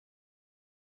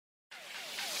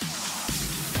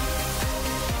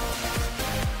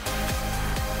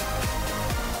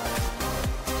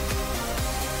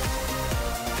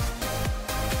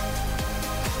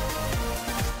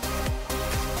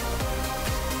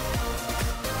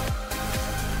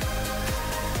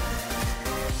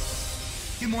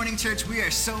morning, church. We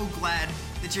are so glad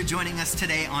that you're joining us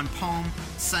today on Palm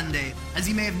Sunday. As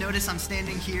you may have noticed, I'm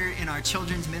standing here in our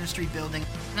children's ministry building,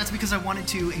 and that's because I wanted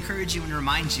to encourage you and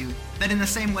remind you that in the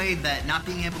same way that not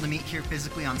being able to meet here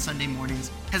physically on Sunday mornings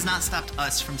has not stopped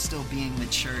us from still being the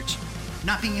church,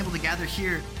 not being able to gather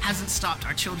here hasn't stopped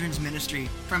our children's ministry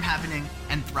from happening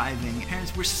and thriving.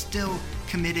 Parents, we're still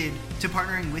committed to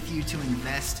partnering with you to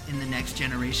invest in the next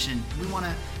generation. We want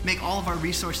to make all of our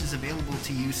resources available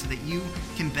to you so that you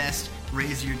can best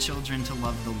raise your children to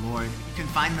love the Lord. You can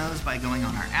find those by going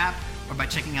on our app or by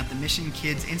checking out the Mission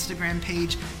Kids Instagram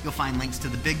page. You'll find links to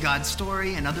the Big God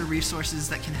Story and other resources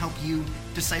that can help you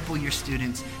disciple your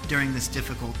students during this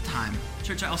difficult time.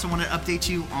 Church, I also want to update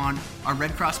you on our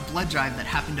Red Cross blood drive that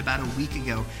happened about a week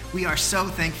ago. We are so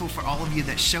thankful for all of you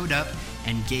that showed up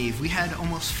and gave. We had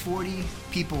almost 40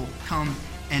 people come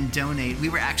and donate. We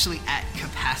were actually at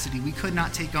capacity. We could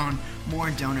not take on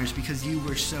more donors because you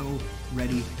were so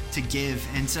ready to give.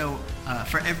 And so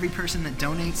for every person that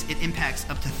donates, it impacts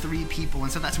up to 3 people.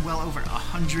 And so that's well over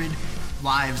 100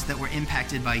 lives that were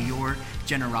impacted by your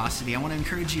generosity. I want to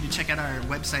encourage you to check out our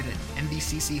website at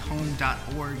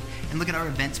mvcchome.org and look at our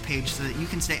events page so that you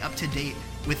can stay up to date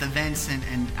with events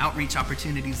and outreach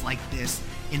opportunities like this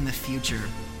in the future.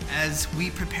 As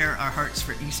we prepare our hearts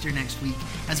for Easter next week,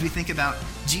 as we think about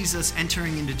Jesus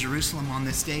entering into Jerusalem on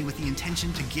this day with the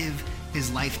intention to give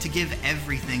his life, to give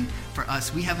everything for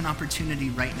us, we have an opportunity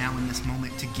right now in this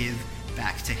moment to give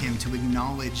back to him, to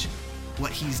acknowledge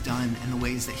what he's done and the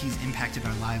ways that he's impacted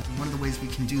our lives. And one of the ways we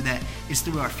can do that is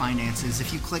through our finances.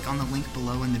 If you click on the link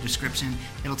below in the description,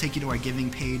 it'll take you to our giving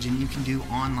page, and you can do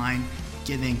online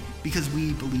giving because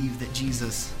we believe that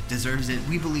Jesus deserves it.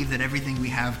 We believe that everything we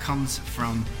have comes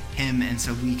from him, and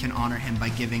so we can honor him by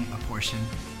giving a portion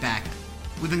back.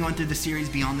 We've been going through the series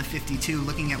Beyond the 52,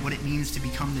 looking at what it means to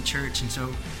become the church. And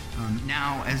so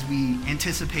now, as we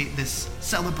anticipate this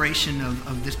celebration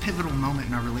of this pivotal moment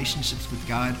in our relationships with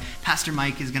God, Pastor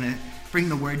Mike is going to bring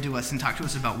the word to us and talk to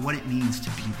us about what it means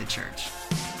to be the church.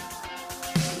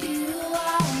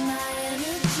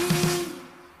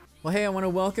 Well, hey, I want to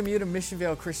welcome you to Mission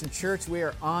Vale Christian Church. We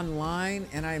are online,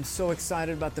 and I am so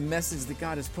excited about the message that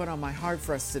God has put on my heart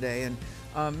for us today.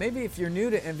 And maybe if you're new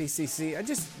to MVCC, I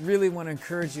just really want to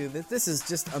encourage you that this is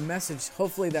just a message,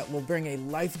 hopefully, that will bring a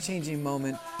life-changing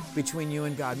moment between you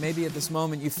and God. Maybe at this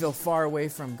moment you feel far away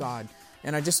from God.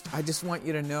 And I just want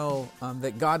you to know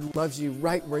that God loves you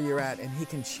right where you're at, and he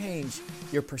can change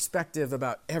your perspective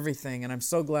about everything. And I'm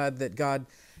so glad that God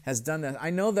has done that.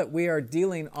 I know that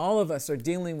all of us are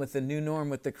dealing with the new norm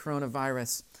with the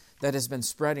coronavirus that has been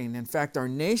spreading. In fact, our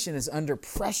nation is under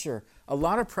pressure, a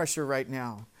lot of pressure right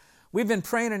now. We've been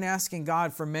praying and asking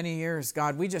God for many years,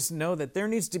 God, we just know that there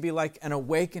needs to be like an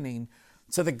awakening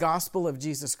to the gospel of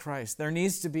Jesus Christ. There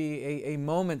needs to be a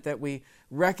moment that we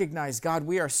recognize, God,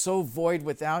 we are so void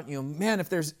without you. Man, if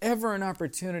there's ever an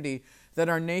opportunity that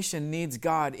our nation needs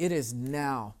God, it is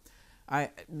now.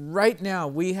 Right now,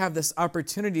 we have this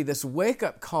opportunity, this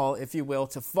wake-up call, if you will,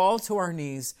 to fall to our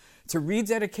knees, to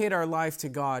rededicate our life to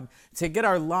God, to get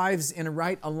our lives in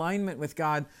right alignment with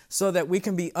God so that we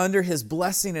can be under his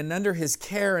blessing and under his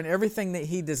care and everything that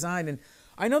he designed. And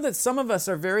I know that some of us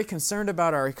are very concerned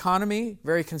about our economy,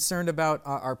 very concerned about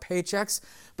our paychecks,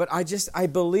 but I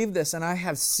believe this, and I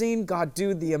have seen God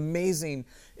do the amazing.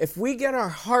 If we get our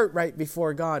heart right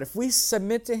before God, if we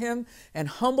submit to him and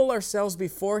humble ourselves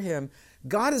before him,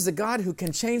 God is a God who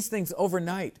can change things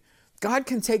overnight. God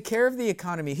can take care of the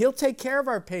economy. He'll take care of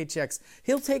our paychecks.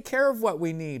 He'll take care of what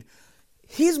we need.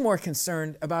 He's more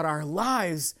concerned about our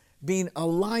lives being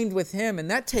aligned with him, and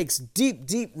that takes deep,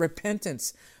 deep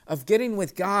repentance of getting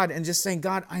with God and just saying,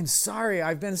 God, I'm sorry.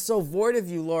 I've been so void of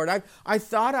you, Lord. I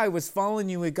thought I was following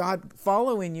you,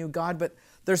 God, but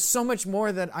there's so much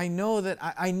more that I know that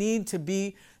I need to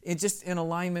be in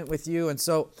alignment with you. And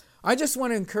so I just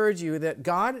want to encourage you that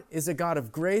God is a God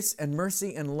of grace and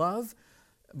mercy and love,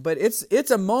 but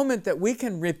it's a moment that we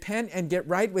can repent and get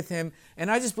right with him.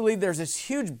 And I just believe there's this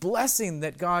huge blessing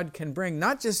that God can bring,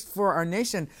 not just for our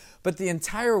nation, but the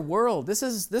entire world. This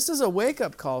is a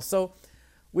wake-up call. So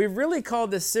we've really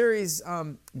called this series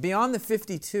Beyond the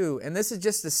 52, and this is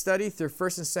just a study through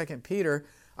 1st and 2nd Peter.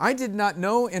 I did not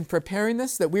know in preparing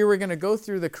this that we were going to go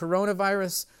through the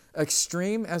coronavirus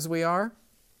extreme as we are.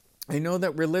 I know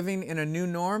that we're living in a new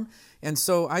norm, and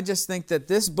so I just think that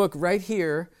this book right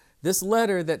here, this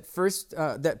letter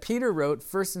that Peter wrote,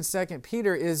 1st and 2nd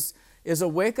Peter, is a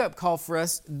wake-up call for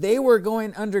us. They were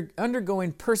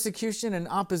undergoing persecution and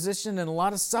opposition and a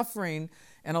lot of suffering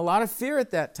and a lot of fear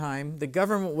at that time. The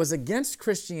government was against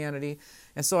Christianity,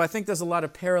 and so I think there's a lot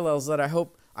of parallels that I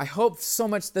hope I hope so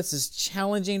much this is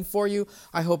challenging for you.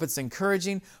 I hope it's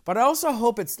encouraging, but I also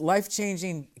hope it's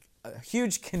life-changing, a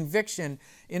huge conviction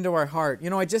into our heart.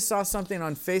 I just saw something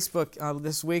on Facebook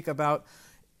this week about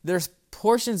there's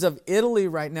portions of Italy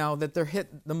right now that they're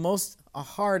hit the most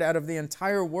hard out of the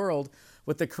entire world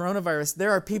with the coronavirus.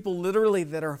 There are people literally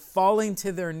that are falling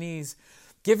to their knees,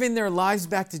 giving their lives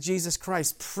back to Jesus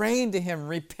Christ, praying to Him,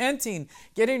 repenting,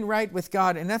 getting right with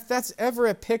God. And if that's ever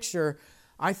a picture,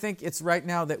 I think it's right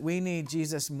now that we need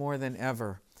Jesus more than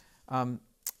ever.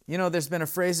 There's been a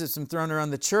phrase that's been thrown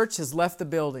around, the church has left the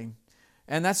building.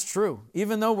 And that's true.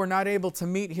 Even though we're not able to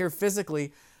meet here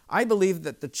physically, I believe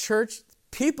that the church,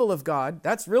 people of God,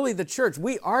 that's really the church.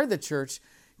 We are the church,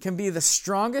 can be the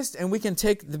strongest, and we can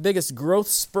take the biggest growth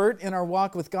spurt in our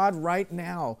walk with God right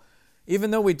now. Even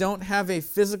though we don't have a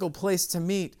physical place to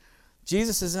meet,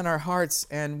 Jesus is in our hearts,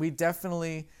 and we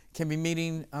definitely can be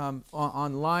meeting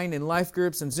online in life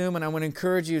groups and Zoom, and I want to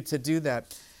encourage you to do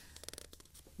that.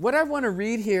 What I want to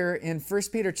read here in 1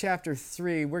 Peter chapter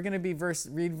 3, we're going to be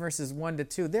read verses 1 to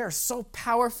 2. They are so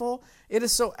powerful. It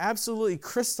is so absolutely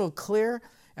crystal clear,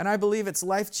 and I believe it's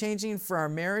life-changing for our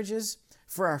marriages,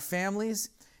 for our families.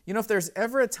 If there's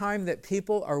ever a time that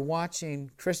people are watching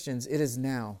Christians, it is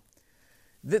now.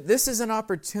 This is an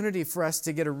opportunity for us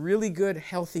to get a really good,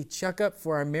 healthy checkup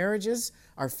for our marriages,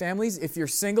 our families. If you're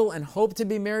single and hope to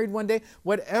be married one day,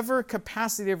 whatever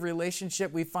capacity of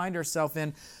relationship we find ourselves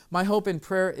in, my hope and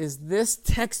prayer is this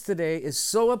text today is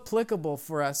so applicable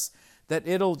for us that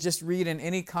it'll just read in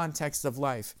any context of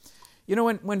life.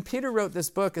 When Peter wrote this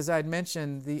book, as I had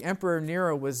mentioned, the Emperor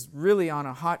Nero was really on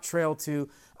a hot trail to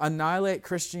annihilate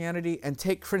Christianity and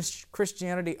take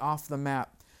Christianity off the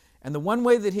map. And the one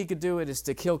way that he could do it is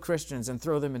to kill Christians and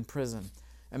throw them in prison.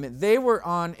 They were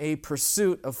on a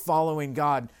pursuit of following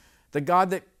God, the God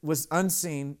that was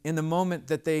unseen. In the moment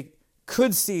that they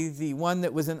could see the one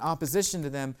that was in opposition to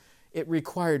them, it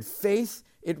required faith,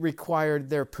 it required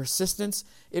their persistence,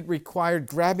 it required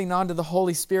grabbing onto the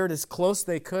Holy Spirit as close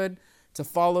they could to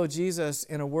follow Jesus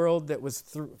in a world that was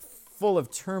full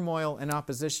of turmoil and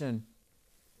opposition.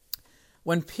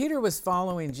 When Peter was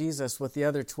following Jesus with the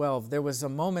other 12, there was a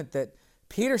moment that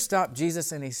Peter stopped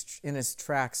Jesus in his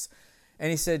tracks.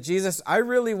 And he said, Jesus, I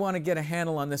really want to get a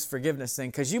handle on this forgiveness thing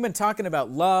because you've been talking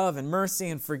about love and mercy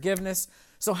and forgiveness.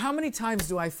 So how many times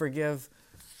do I forgive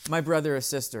my brother or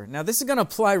sister? Now, this is going to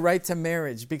apply right to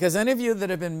marriage because any of you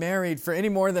that have been married for any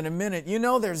more than a minute,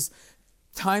 there's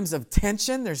times of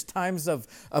tension, there's times of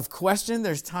question,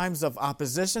 there's times of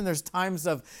opposition, there's times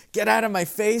of get out of my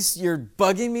face, you're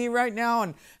bugging me right now.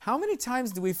 And how many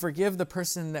times do we forgive the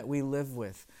person that we live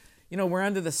with? We're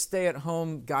under the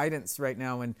stay-at-home guidance right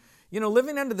now, and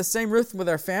living under the same roof with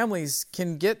our families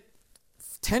can get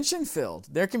tension-filled.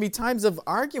 There can be times of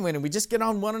arguing and we just get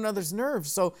on one another's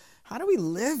nerves. So how do we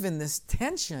live in this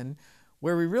tension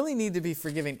where we really need to be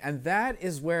forgiving? And that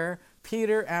is where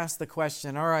Peter asked the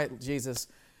question, all right, Jesus,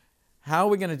 how are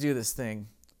we going to do this thing?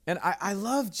 And I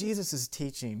love Jesus'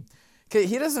 teaching. Okay,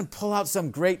 he doesn't pull out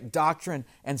some great doctrine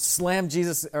and slam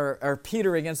Jesus or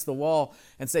Peter against the wall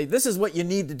and say, this is what you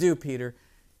need to do, Peter.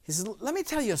 He says, let me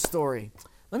tell you a story.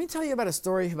 Let me tell you about a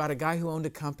story about a guy who owned a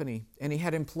company and he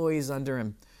had employees under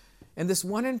him. And this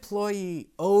one employee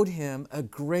owed him a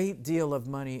great deal of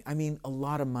money. A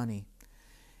lot of money.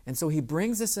 And so he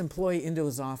brings this employee into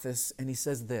his office and he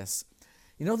says this,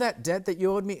 that debt that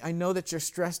you owed me, I know that you're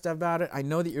stressed about it. I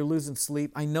know that you're losing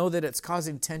sleep. I know that it's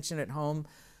causing tension at home.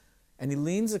 And he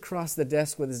leans across the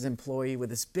desk with his employee with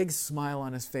this big smile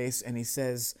on his face and he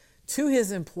says to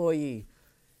his employee,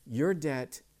 your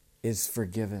debt is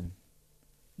forgiven.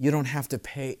 You don't have to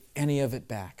pay any of it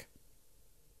back.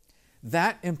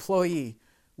 That employee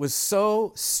was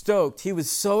so stoked. He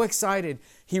was so excited.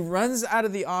 He runs out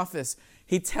of the office.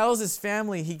 He tells his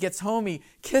family, he gets home, he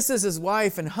kisses his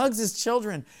wife and hugs his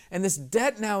children, and this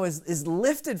debt now is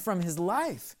lifted from his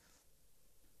life.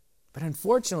 But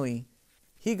unfortunately,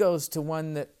 he goes to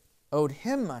one that owed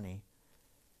him money.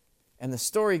 And the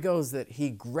story goes that he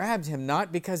grabbed him,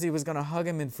 not because he was going to hug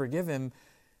him and forgive him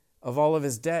of all of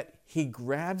his debt. He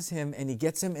grabs him and he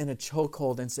gets him in a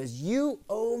chokehold and says, you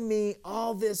owe me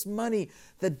all this money.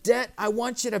 The debt, I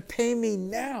want you to pay me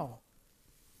now.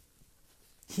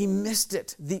 He missed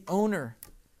it. The owner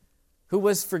who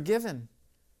was forgiven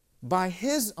by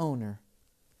his owner,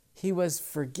 he was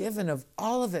forgiven of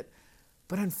all of it.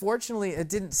 But unfortunately, it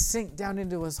didn't sink down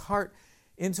into his heart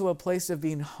into a place of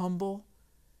being humble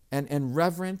and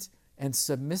reverent and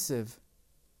submissive.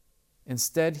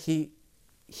 Instead, he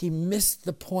missed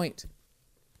the point.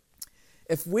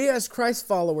 If we as Christ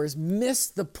followers miss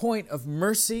the point of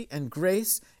mercy and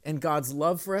grace and God's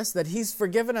love for us, that He's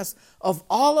forgiven us of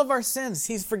all of our sins.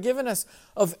 He's forgiven us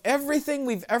of everything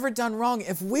we've ever done wrong.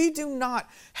 If we do not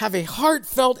have a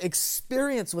heartfelt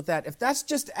experience with that, if that's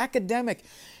just academic,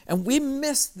 and we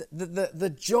miss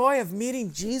the joy of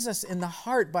meeting Jesus in the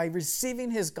heart by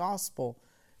receiving His gospel,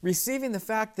 receiving the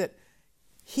fact that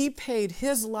He paid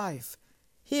His life,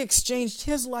 He exchanged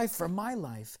His life for my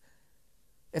life.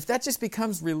 If that just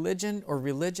becomes religion or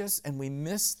religious and we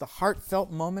miss the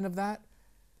heartfelt moment of that,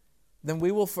 then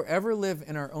we will forever live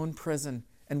in our own prison,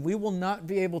 and we will not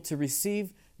be able to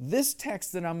receive this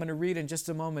text that I'm going to read in just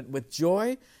a moment with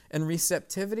joy and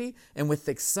receptivity and with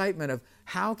excitement of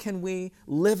how can we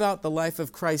live out the life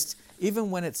of Christ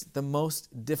even when it's the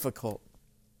most difficult.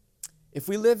 If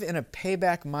we live in a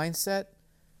payback mindset,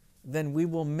 then we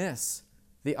will miss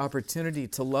the opportunity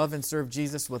to love and serve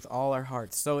Jesus with all our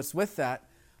hearts. So it's with that.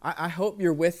 I hope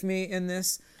you're with me in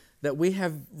this, that we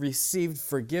have received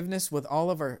forgiveness with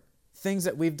all of our things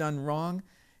that we've done wrong,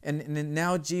 and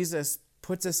now Jesus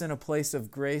puts us in a place of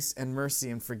grace and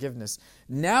mercy and forgiveness.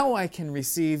 Now I can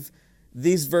receive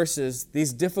these verses,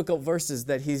 these difficult verses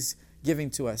that He's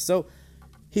giving to us. So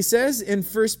he says in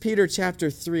 1 Peter chapter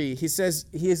 3, he says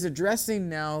he is addressing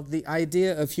now the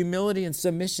idea of humility and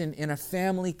submission in a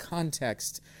family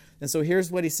context. And so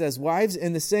here's what he says: wives,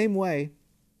 in the same way,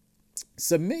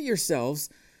 submit yourselves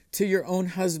to your own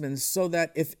husbands, so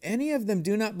that if any of them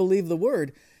do not believe the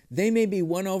word, they may be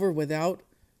won over without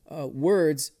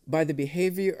words by the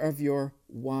behavior of your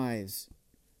wives,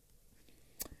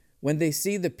 when they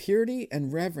see the purity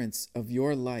and reverence of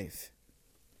your life.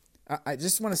 I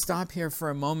just want to stop here for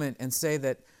a moment and say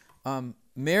that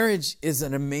marriage is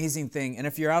an amazing thing. And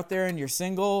if you're out there and you're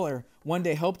single, or one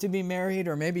day hope to be married,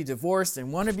 or maybe divorced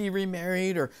and want to be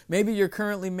remarried, or maybe you're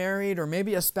currently married, or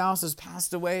maybe a spouse has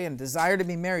passed away and desire to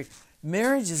be married,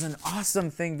 marriage is an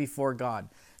awesome thing before God.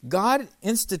 God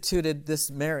instituted this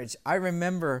marriage. I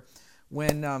remember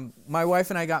when my wife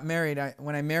and I got married,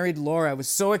 when I married Laura, I was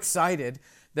so excited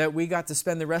that we got to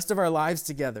spend the rest of our lives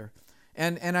together.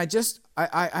 And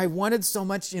I wanted so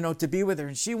much, to be with her,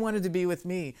 and she wanted to be with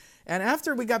me. And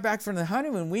after we got back from the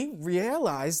honeymoon, we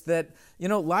realized that,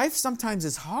 life sometimes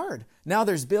is hard. Now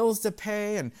there's bills to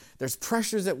pay, and there's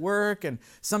pressures at work, and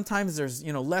sometimes there's,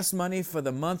 less money for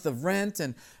the month of rent,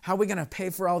 and how are we going to pay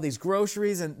for all these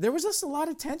groceries? And there was just a lot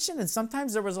of tension, and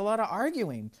sometimes there was a lot of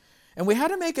arguing. And we had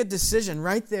to make a decision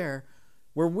right there.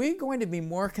 Were we going to be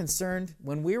more concerned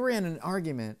when we were in an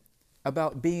argument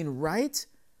about being right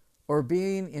or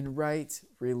being in right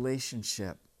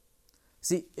relationship?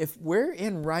 See, if we're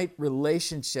in right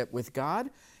relationship with God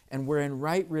and we're in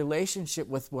right relationship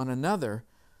with one another,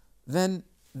 then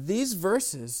these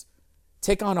verses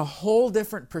take on a whole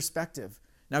different perspective.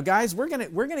 Now, guys, we're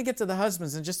gonna get to the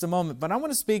husbands in just a moment, but I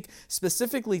want to speak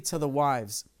specifically to the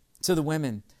wives, to the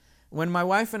women. When my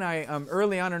wife and I,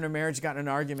 early on in our marriage, got in an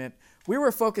argument, we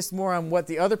were focused more on what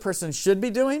the other person should be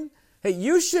doing. Hey,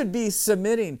 you should be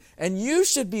submitting, and you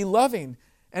should be loving.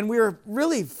 And we were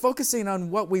really focusing on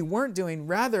what we weren't doing.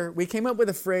 Rather, we came up with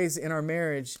a phrase in our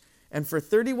marriage, and for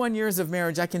 31 years of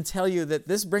marriage, I can tell you that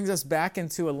this brings us back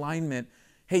into alignment.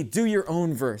 Hey, do your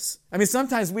own verse. I mean,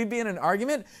 sometimes we'd be in an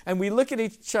argument, and we look at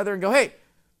each other and go, hey,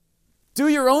 do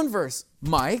your own verse,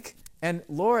 Mike. And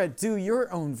Laura, do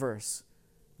your own verse.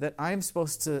 That I'm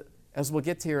supposed to, as we'll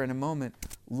get to here in a moment,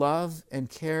 love and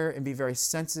care and be very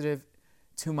sensitive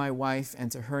to my wife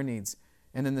and to her needs.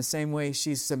 And in the same way,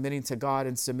 she's submitting to God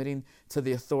and submitting to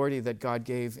the authority that God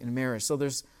gave in marriage. So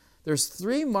there's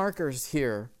three markers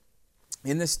here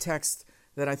in this text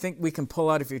that I think we can pull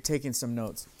out if you're taking some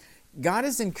notes. God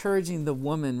is encouraging the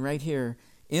woman right here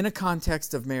in a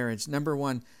context of marriage, number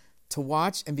one, to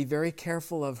watch and be very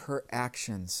careful of her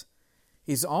actions.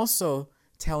 He's also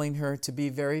telling her to be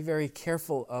very, very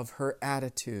careful of her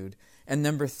attitude. And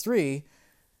number three,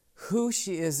 who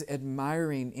she is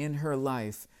admiring in her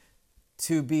life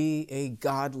to be a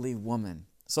godly woman.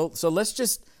 So let's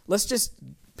just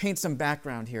paint some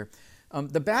background here.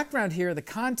 The background here, the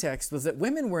context was that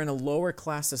women were in a lower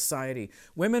class society.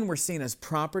 Women were seen as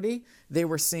property. They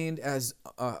were seen as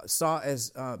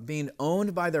being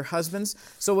owned by their husbands.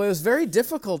 So it was very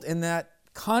difficult in that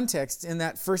context, in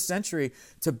that first century,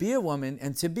 to be a woman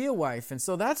and to be a wife. And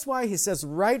so that's why he says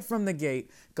right from the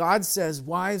gate, God says,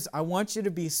 wives, I want you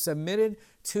to be submitted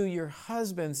to your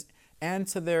husbands and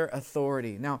to their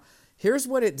authority. Now, here's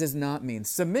what it does not mean.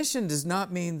 Submission does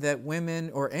not mean that women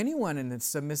or anyone in a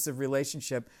submissive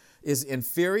relationship is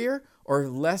inferior or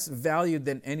less valued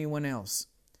than anyone else.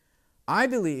 I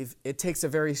believe it takes a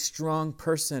very strong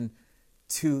person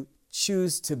to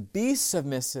choose to be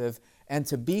submissive and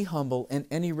to be humble in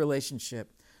any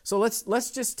relationship. So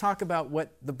let's just talk about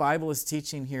what the Bible is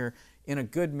teaching here in a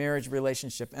good marriage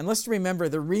relationship. And let's remember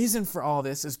the reason for all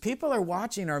this is people are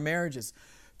watching our marriages.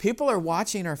 People are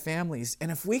watching our families.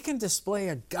 And if we can display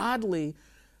a godly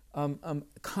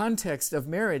context of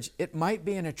marriage, it might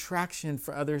be an attraction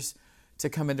for others to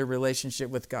come into relationship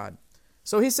with God.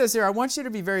 So he says here, I want you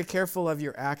to be very careful of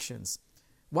your actions.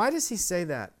 Why does he say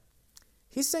that?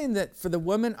 He's saying that for the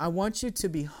woman, I want you to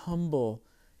be humble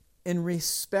in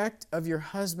respect of your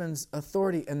husband's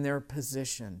authority and their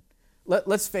position.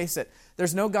 Let's face it,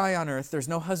 there's no guy on earth, there's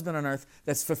no husband on earth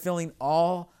that's fulfilling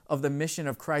all of the mission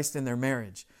of Christ in their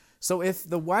marriage. So if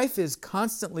the wife is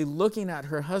constantly looking at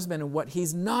her husband and what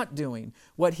he's not doing,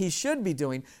 what he should be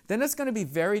doing, then it's going to be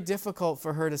very difficult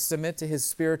for her to submit to his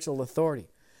spiritual authority.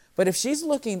 But if she's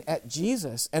looking at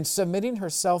Jesus and submitting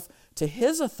herself to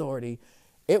his authority,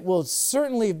 it will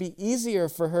certainly be easier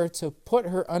for her to put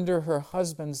her under her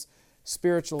husband's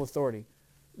spiritual authority.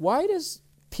 Why does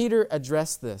Peter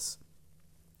address this?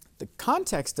 The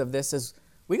context of this is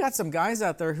we got some guys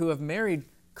out there who have married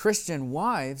Christian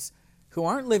wives who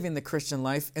aren't living the Christian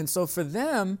life. And so for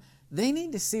them, they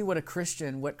need to see what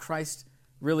Christ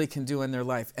really can do in their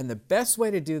life. And the best way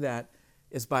to do that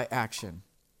is by action.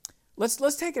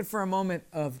 Let's take it for a moment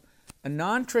of a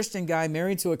non-Christian guy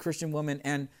married to a Christian woman,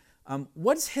 and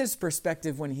what's his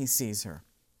perspective when he sees her?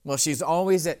 Well, she's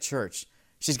always at church.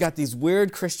 She's got these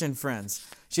weird Christian friends.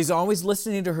 She's always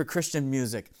listening to her Christian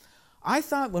music. I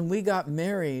thought when we got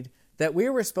married that we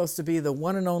were supposed to be the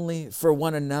one and only for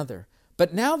one another.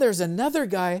 But now there's another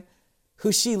guy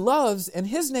who she loves, and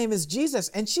his name is Jesus,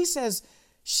 and she says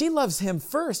she loves him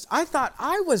first. I thought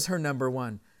I was her number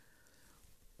one.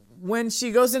 When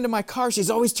she goes into my car,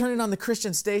 she's always turning on the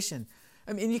Christian station.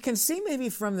 I mean, you can see maybe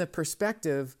from the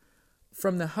perspective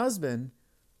from the husband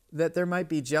that there might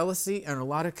be jealousy and a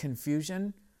lot of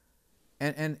confusion.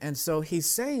 And so he's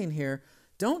saying here,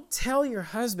 don't tell your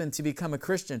husband to become a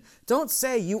Christian. Don't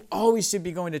say you always should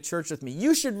be going to church with me.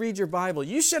 You should read your Bible.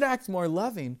 You should act more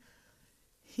loving.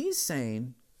 He's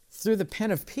saying, through the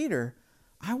pen of Peter,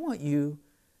 I want you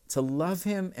to love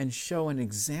him and show an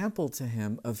example to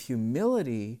him of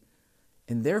humility,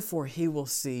 and therefore he will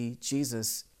see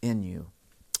Jesus in you.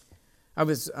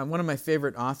 One of my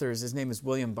favorite authors, his name is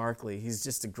William Barclay. He's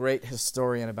just a great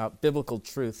historian about biblical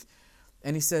truth.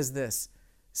 And he says this,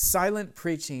 silent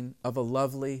preaching of a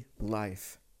lovely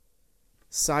life.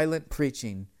 Silent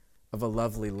preaching of a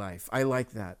lovely life. I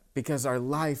like that because our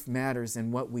life matters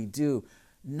in what we do,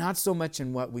 not so much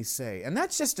in what we say. And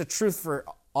that's just a truth for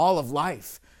all of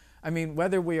life. I mean,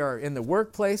 whether we are in the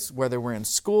workplace, whether we're in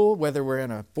school, whether we're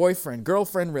in a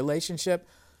boyfriend-girlfriend relationship,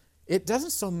 it doesn't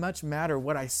so much matter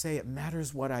what I say, it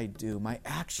matters what I do. My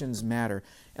actions matter.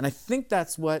 And I think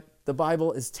that's what the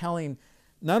Bible is telling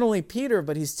not only Peter,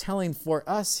 but he's telling for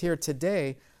us here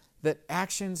today that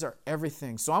actions are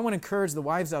everything. So I want to encourage the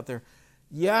wives out there,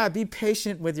 be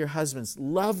patient with your husbands.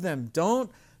 Love them.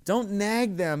 Don't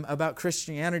nag them about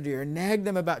Christianity or nag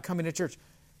them about coming to church.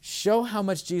 Show how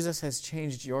much Jesus has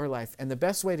changed your life. And the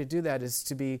best way to do that is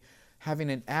to be having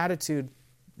an attitude,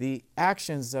 the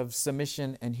actions of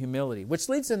submission and humility, which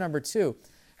leads to number 2.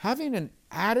 Having an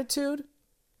attitude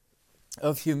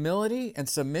of humility and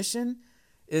submission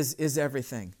is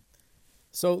everything.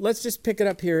 So let's just pick it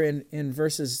up here in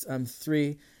verses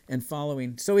 3 and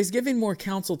following. So he's giving more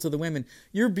counsel to the women.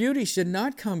 Your beauty should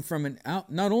not come from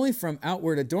not only from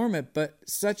outward adornment, but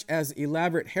such as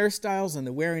elaborate hairstyles and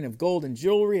the wearing of gold and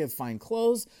jewelry, of fine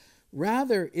clothes.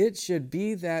 Rather, it should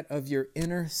be that of your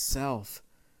inner self,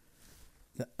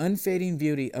 the unfading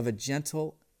beauty of a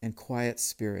gentle and quiet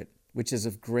spirit, which is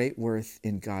of great worth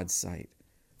in God's sight.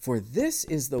 For this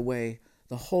is the way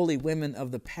the holy women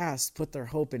of the past put their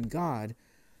hope in God.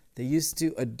 They used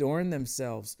to adorn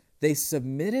themselves. They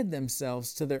submitted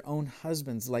themselves to their own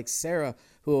husbands, like Sarah,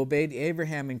 who obeyed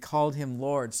Abraham and called him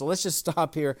Lord. So let's just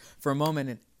stop here for a moment.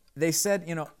 And they said,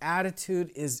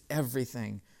 attitude is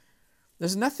everything.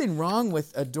 There's nothing wrong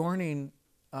with adorning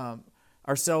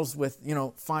ourselves with,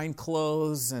 fine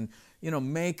clothes and,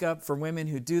 makeup for women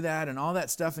who do that and all that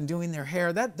stuff and doing their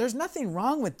hair. There's nothing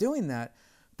wrong with doing that.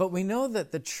 But we know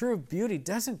that the true beauty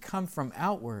doesn't come from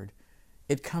outward.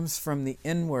 It comes from the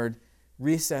inward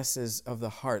recesses of the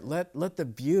heart. Let the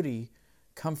beauty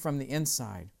come from the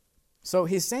inside. So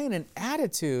he's saying an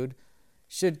attitude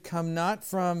should come not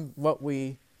from what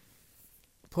we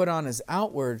put on as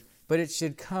outward, but it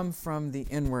should come from the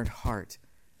inward heart.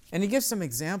 And he gives some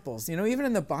examples. Even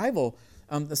in the Bible,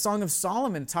 the Song of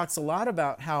Solomon talks a lot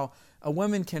about how a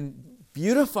woman can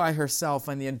beautify herself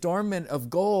and the adornment of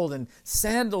gold and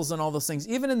sandals and all those things.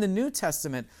 Even in the New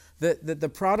Testament,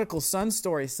 the prodigal son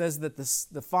story says that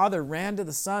the father ran to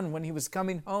the son when he was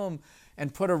coming home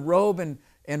and put a robe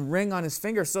and ring on his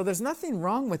finger. So there's nothing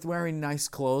wrong with wearing nice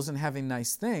clothes and having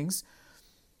nice things.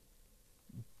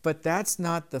 But that's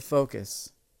not the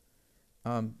focus.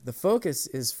 The focus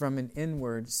is from an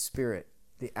inward spirit,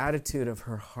 the attitude of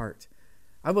her heart.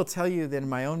 I will tell you that in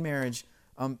my own marriage,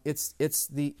 it's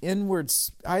the inward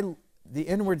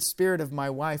spirit of my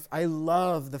wife. I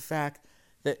love the fact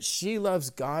that she loves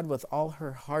God with all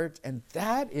her heart, and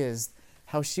that is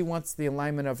how she wants the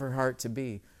alignment of her heart to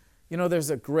be. You know, there's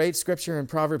a great scripture in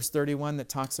Proverbs 31 that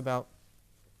talks about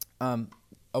a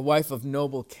wife of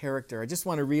noble character. I just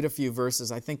want to read a few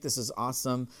verses. I think this is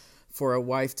awesome for a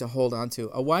wife to hold on to.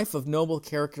 A wife of noble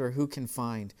character who can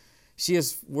find? She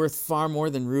is worth far more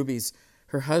than rubies.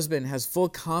 Her husband has full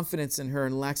confidence in her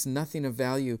and lacks nothing of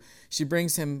value. She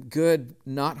brings him good,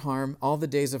 not harm, all the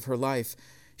days of her life.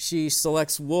 She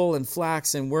selects wool and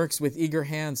flax and works with eager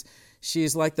hands. She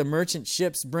is like the merchant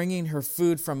ships bringing her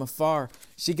food from afar.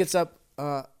 She gets up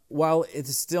while it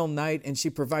is still night, and she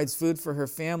provides food for her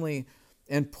family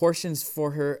and portions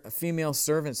for her female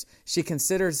servants. She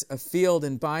considers a field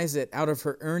and buys it. Out of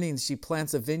her earnings, she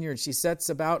plants a vineyard. She sets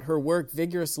about her work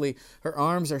vigorously. Her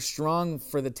arms are strong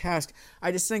for the task.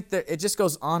 I just think that it just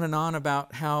goes on and on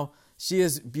about how she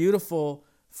is beautiful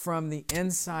from the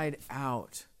inside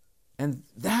out. And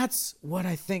that's what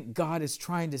I think God is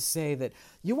trying to say, that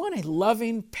you want a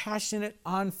loving, passionate,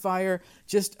 on fire,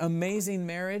 just amazing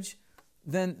marriage,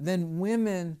 then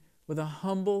women with a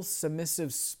humble,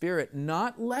 submissive spirit,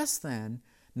 not less than,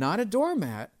 not a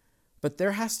doormat, but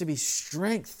there has to be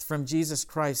strength from Jesus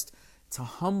Christ to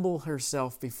humble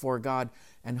herself before God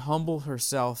and humble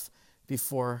herself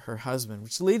before her husband.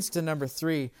 Which leads to number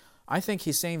 3. I think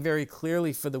he's saying very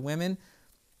clearly for the women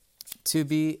to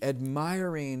be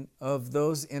admiring of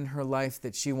those in her life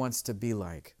that she wants to be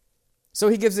like. So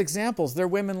he gives examples. There are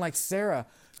women like Sarah,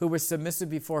 who was submissive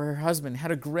before her husband,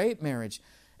 had a great marriage.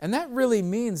 And that really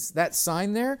means, that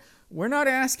sign there, we're not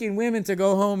asking women to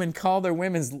go home and call their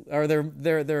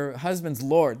husbands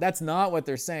Lord. That's not what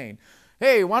they're saying.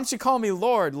 Hey, why don't you call me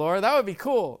Lord, Laura? That would be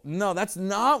cool. No, that's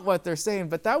not what they're saying.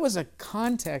 But that was a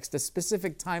context, a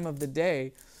specific time of the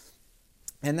day.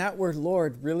 And that word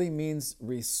Lord really means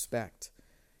respect.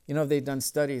 You know, they've done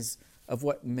studies of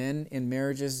what men in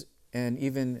marriages and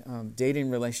even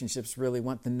dating relationships really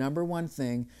want. The number one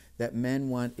thing that men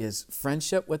want is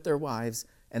friendship with their wives.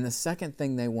 And the second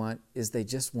thing they want is they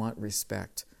just want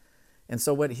respect. And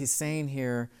so what he's saying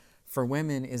here for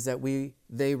women is that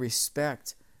they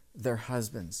respect their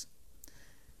husbands.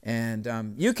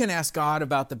 And you can ask God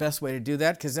about the best way to do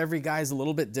that, because every guy is a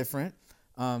little bit different.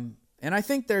 And I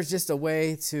think there's just a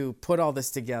way to put all this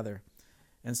together.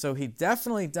 And so he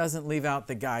definitely doesn't leave out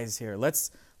the guys here. Let's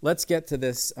get to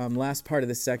this last part of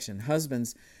this section.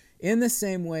 Husbands, in the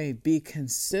same way, be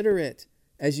considerate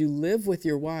as you live with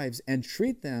your wives, and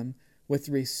treat them with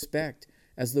respect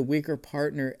as the weaker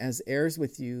partner, as heirs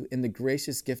with you in the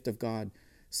gracious gift of God,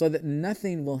 so that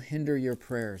nothing will hinder your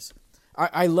prayers.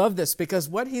 I love this, because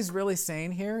what he's really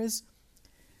saying here is,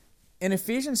 in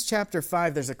Ephesians chapter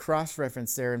 5, there's a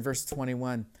cross-reference there in verse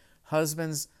 21.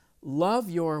 Husbands, love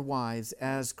your wives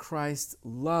as Christ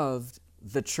loved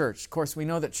the church. Of course, we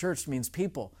know that church means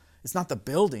people. It's not the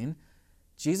building.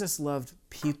 Jesus loved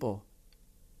people.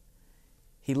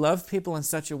 He loved people in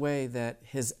such a way that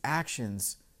his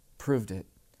actions proved it.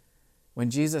 When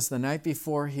Jesus, the night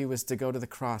before he was to go to the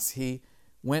cross, he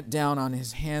went down on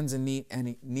his hands and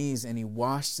knees and he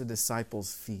washed the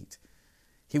disciples' feet.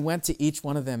 He went to each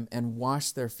one of them and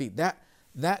washed their feet.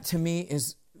 That to me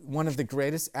is one of the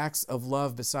greatest acts of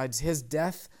love, besides his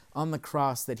death on the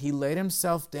cross, that he laid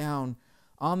himself down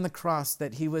on the cross,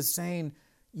 that he was saying,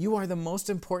 you are the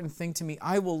most important thing to me.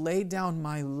 I will lay down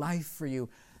my life for you.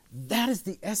 That is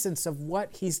the essence of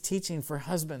what he's teaching for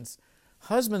husbands.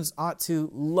 Husbands ought to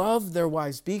love their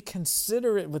wives, be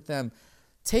considerate with them,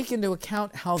 take into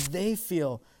account how they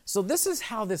feel. So this is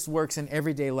how this works in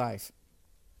everyday life.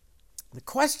 The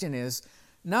question is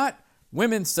not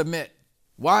women submit,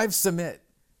 wives submit.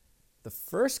 The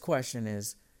first question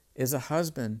is a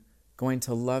husband going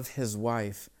to love his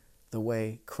wife the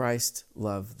way Christ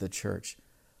loved the church?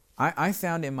 I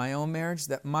found in my own marriage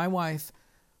that my wife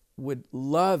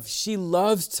she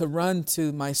loves to run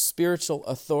to my spiritual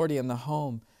authority in the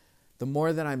home. The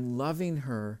more that I'm loving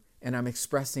her and I'm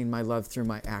expressing my love through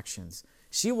my actions,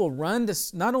 she will run to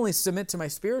not only submit to my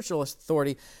spiritual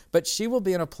authority, but she will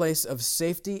be in a place of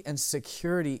safety and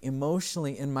security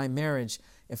emotionally in my marriage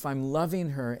if I'm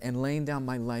loving her and laying down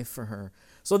my life for her.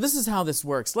 So this is how this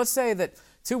works. Let's say that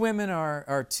two women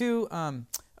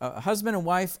a husband and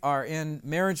wife are in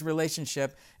marriage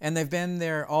relationship, and they've been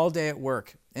there all day at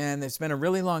work, and it's been a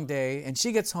really long day, and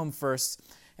she gets home first,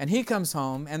 and he comes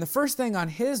home, and the first thing on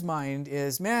his mind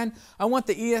is, man, I want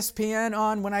the ESPN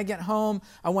on when I get home.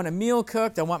 I want a meal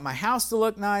cooked. I want my house to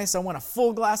look nice. I want a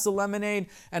full glass of lemonade,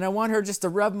 and I want her just to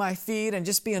rub my feet and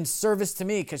just be in service to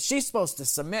me because she's supposed to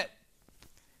submit.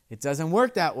 It doesn't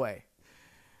work that way.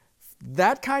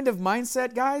 That kind of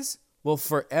mindset, guys, will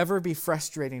forever be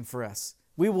frustrating for us.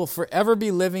 We will forever be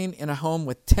living in a home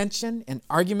with tension and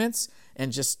arguments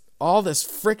and just all this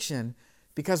friction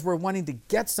because we're wanting to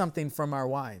get something from our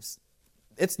wives.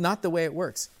 It's not the way it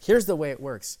works. Here's the way it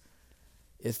works.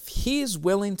 If he's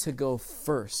willing to go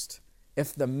first,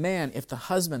 if the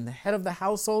husband, the head of the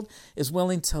household, is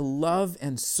willing to love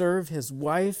and serve his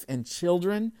wife and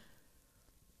children,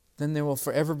 then there will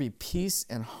forever be peace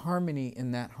and harmony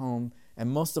in that home,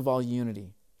 and most of all,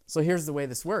 unity. So here's the way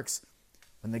this works.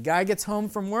 When the guy gets home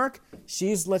from work,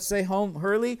 she's, let's say, home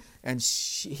early, and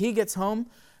he gets home,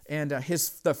 and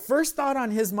the first thought on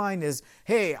his mind is,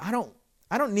 hey, I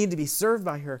don't need to be served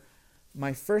by her.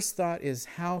 My first thought is,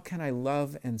 how can I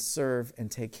love and serve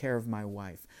and take care of my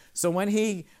wife? So when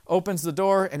he opens the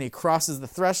door and he crosses the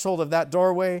threshold of that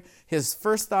doorway, his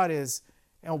first thought is,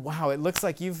 oh, wow, it looks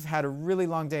like you've had a really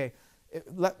long day.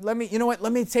 Let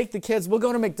me take the kids. We'll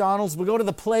go to McDonald's. We'll go to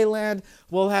the Playland.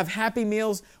 We'll have Happy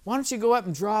Meals. Why don't you go up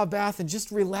and draw a bath and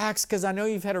just relax, because I know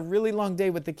you've had a really long day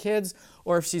with the kids,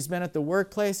 or if she's been at the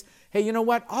workplace. Hey, you know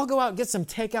what? I'll go out and get some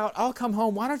takeout. I'll come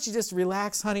home. Why don't you just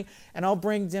relax, honey, and I'll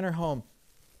bring dinner home.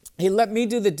 Hey, let me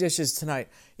do the dishes tonight.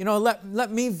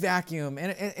 Let me vacuum.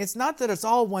 And it's not that it's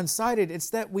all one-sided. It's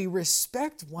that we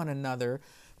respect one another.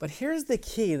 But here's the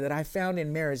key that I found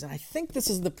in marriage, and I think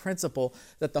this is the principle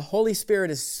that the Holy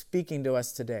Spirit is speaking to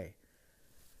us today.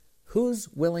 Who's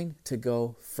willing to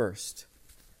go first?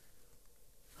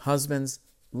 Husbands,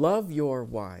 love your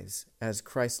wives as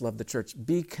Christ loved the church.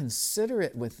 Be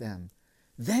considerate with them.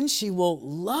 Then she will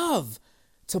love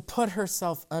to put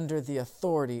herself under the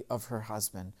authority of her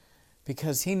husband,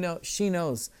 because she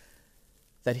knows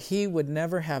that he would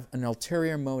never have an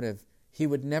ulterior motive. He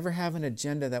would never have an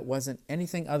agenda that wasn't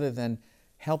anything other than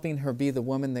helping her be the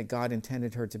woman that God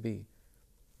intended her to be.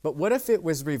 But what if it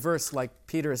was reversed, like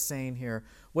Peter is saying here?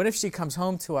 What if she comes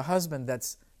home to a husband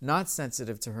that's not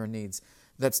sensitive to her needs,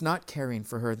 that's not caring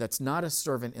for her, that's not a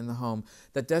servant in the home,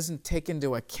 that doesn't take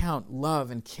into account love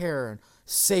and care and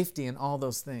safety and all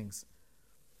those things?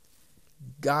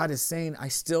 God is saying, I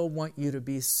still want you to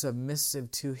be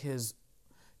submissive to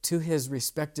his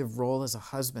respective role as a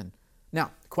husband.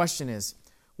 Now, the question is,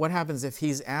 what happens if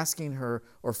he's asking her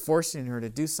or forcing her to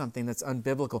do something that's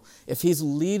unbiblical? If he's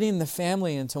leading the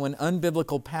family into an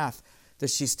unbiblical path,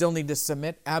 does she still need to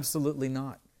submit? Absolutely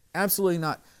not. Absolutely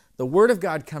not. The Word of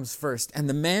God comes first, and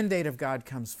the mandate of God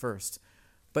comes first.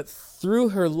 But through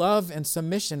her love and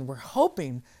submission, we're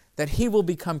hoping that he will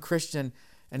become Christian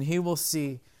and he will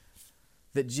see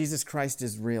that Jesus Christ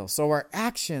is real. So our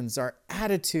actions, our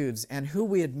attitudes, and who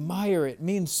we admire, it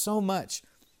means so much.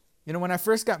 When I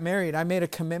first got married, I made a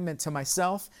commitment to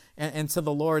myself and to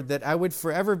the Lord that I would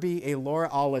forever be a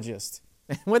Lauraologist.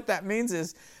 And what that means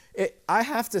is I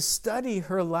have to study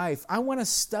her life. I want to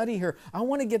study her. I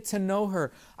want to get to know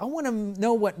her. I want to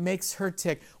know what makes her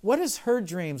tick. What is her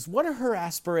dreams? What are her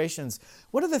aspirations?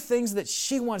 What are the things that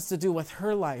she wants to do with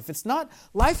her life?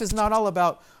 Life is not all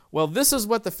about, well, this is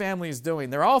what the family is doing.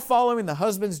 They're all following the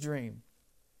husband's dream.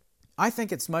 I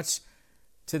think it's much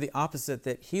to the opposite,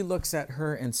 that he looks at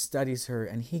her and studies her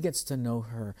and he gets to know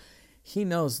her. He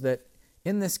knows that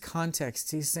in this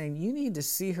context, he's saying you need to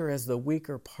see her as the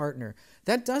weaker partner.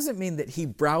 That doesn't mean that he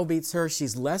browbeats her,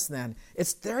 she's less than.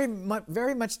 It's very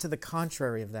much to the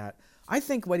contrary of that. I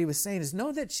think what he was saying is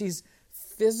know that she's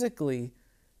physically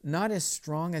not as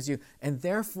strong as you, and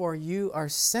therefore you are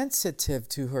sensitive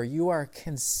to her. You are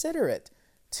considerate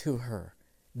to her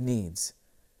needs.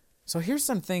 So here's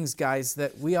some things, guys,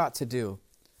 that we ought to do.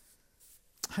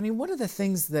 Honey, what are the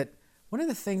things that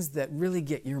really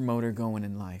get your motor going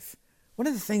in life? What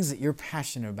are the things that you're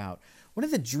passionate about? What are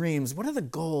the dreams? What are the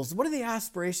goals? What are the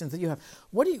aspirations that you have?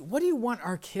 What do you want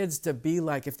our kids to be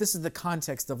like, if this is the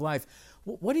context of life?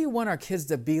 What do you want our kids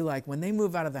to be like when they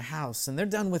move out of the house and they're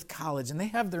done with college and they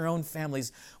have their own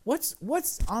families? What's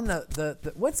on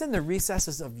what's in the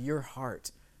recesses of your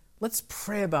heart? Let's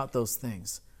pray about those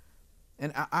things.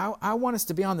 And I want us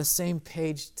to be on the same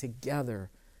page together.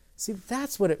 See,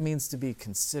 that's what it means to be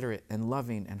considerate and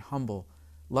loving and humble,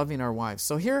 loving our wives.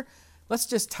 So here, let's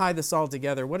just tie this all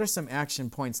together. What are some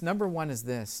action points? Number one is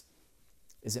this.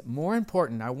 Is it more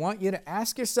important? I want you to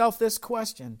ask yourself this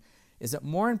question. Is it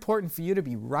more important for you to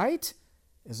be right?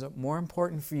 Is it more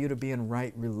important for you to be in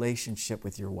right relationship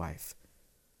with your wife?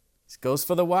 This goes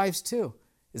for the wives too.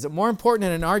 Is it more important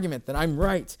in an argument that I'm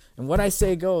right and what I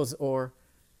say goes, or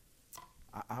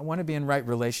I want to be in right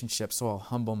relationship, so I'll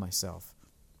humble myself?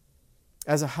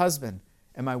 As a husband,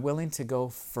 am I willing to go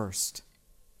first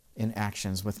in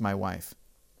actions with my wife?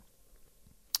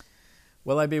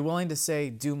 Will I be willing to say,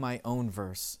 do my own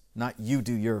verse, not you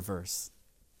do your verse?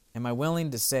 Am I willing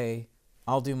to say,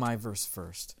 I'll do my verse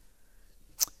first?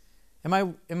 Am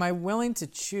I willing to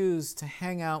choose to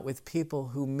hang out with people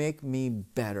who make me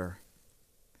better?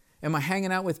 Am I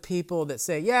hanging out with people that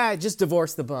say, yeah, just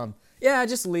divorce the bum. Yeah,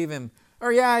 just leave him.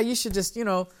 Or yeah, you should just,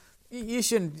 you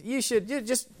should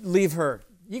just leave her.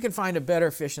 You can find a better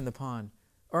fish in the pond.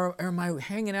 Or am I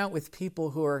hanging out with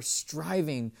people who are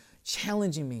striving,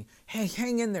 challenging me? Hey,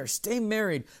 hang in there, stay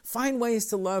married, find ways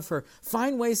to love her,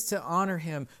 find ways to honor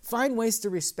him, find ways to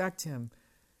respect him.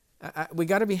 We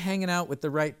got to be hanging out with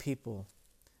the right people.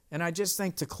 And I just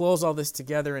think to close all this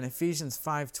together in Ephesians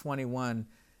 5:21,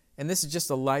 and this is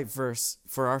just a light verse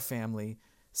for our family,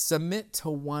 submit to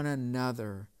one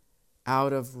another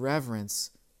out of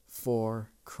reverence for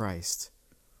Christ.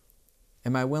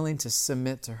 Am I willing to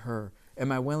submit to her?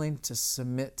 Am I willing to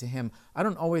submit to him? I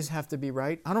don't always have to be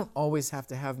right. I don't always have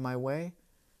to have my way.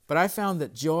 But I found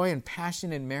that joy and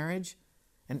passion in marriage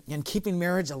and keeping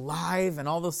marriage alive and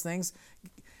all those things,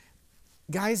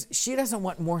 guys, she doesn't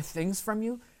want more things from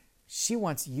you. She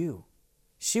wants you.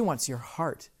 She wants your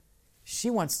heart. She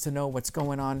wants to know what's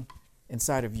going on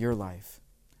inside of your life.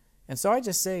 And so I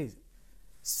just say,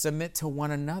 submit to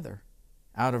one another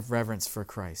out of reverence for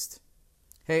Christ.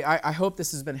 Hey, I hope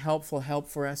this has been help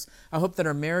for us. I hope that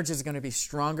our marriage is going to be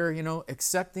stronger.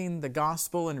 Accepting the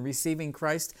gospel and receiving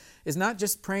Christ is not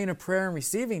just praying a prayer and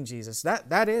receiving Jesus.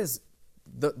 That is,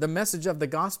 the message of the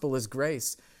gospel is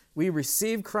grace. We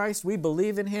receive Christ, we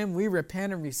believe in him, we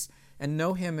repent and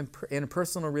know him in a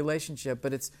personal relationship,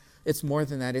 but it's more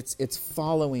than that. It's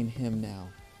following him now.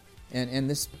 And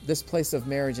this place of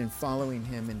marriage and following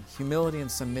him in humility and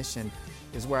submission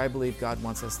is where I believe God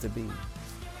wants us to be.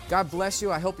 God bless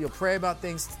you. I hope you'll pray about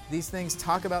these things,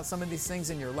 talk about some of these things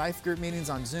in your life group meetings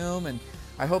on Zoom, and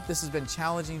I hope this has been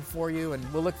challenging for you,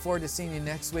 and we'll look forward to seeing you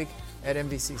next week at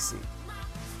MVCC.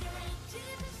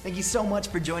 Thank you so much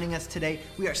for joining us today.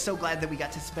 We are so glad that we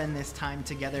got to spend this time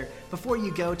together. Before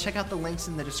you go, check out the links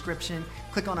in the description,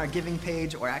 click on our giving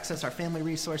page, or access our family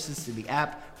resources through the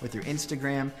app or through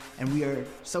Instagram. And we are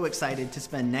so excited to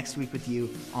spend next week with you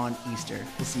on Easter.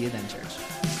 We'll see you then,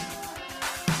 church.